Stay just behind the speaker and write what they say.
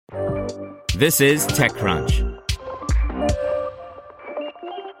This is TechCrunch.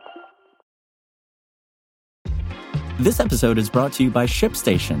 This episode is brought to you by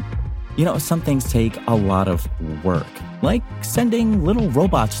ShipStation. You know, some things take a lot of work, like sending little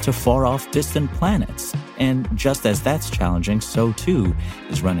robots to far-off distant planets. And just as that's challenging, so too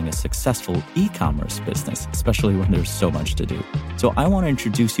is running a successful e-commerce business, especially when there's so much to do. So I want to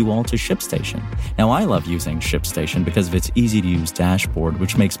introduce you all to ShipStation. Now, I love using ShipStation because of its easy-to-use dashboard,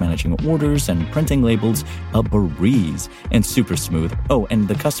 which makes managing orders and printing labels a breeze and super smooth. Oh, and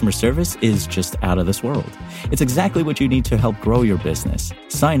the customer service is just out of this world. It's exactly what you need to help grow your business.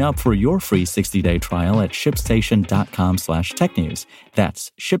 Sign up for your free 60-day trial at shipstation.com/technews.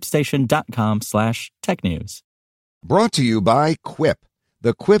 That's shipstation.com/technews. Brought to you by Quip.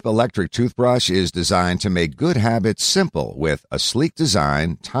 The Quip electric toothbrush is designed to make good habits simple with a sleek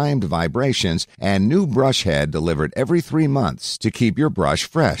design, timed vibrations, and new brush head delivered every 3 months to keep your brush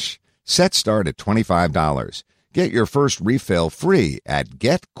fresh. Set start at $25. Get your first refill free at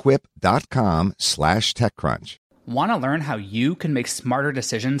getquip.com/techcrunch. Want to learn how you can make smarter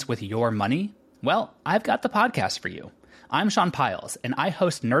decisions with your money? Well, I've got the podcast for you. I'm Sean Piles, and I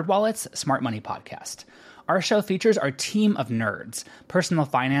host NerdWallet's Smart Money Podcast. Our show features our team of nerds, personal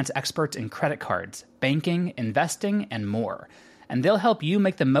finance experts in credit cards, banking, investing, and more. And they'll help you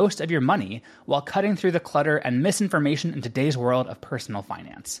make the most of your money while cutting through the clutter and misinformation in today's world of personal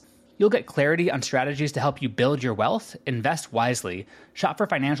finance. You'll get clarity on strategies to help you build your wealth, invest wisely, shop for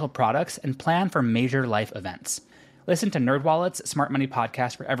financial products, and plan for major life events. Listen to NerdWallet's Smart Money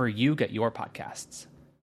Podcast wherever you get your podcasts.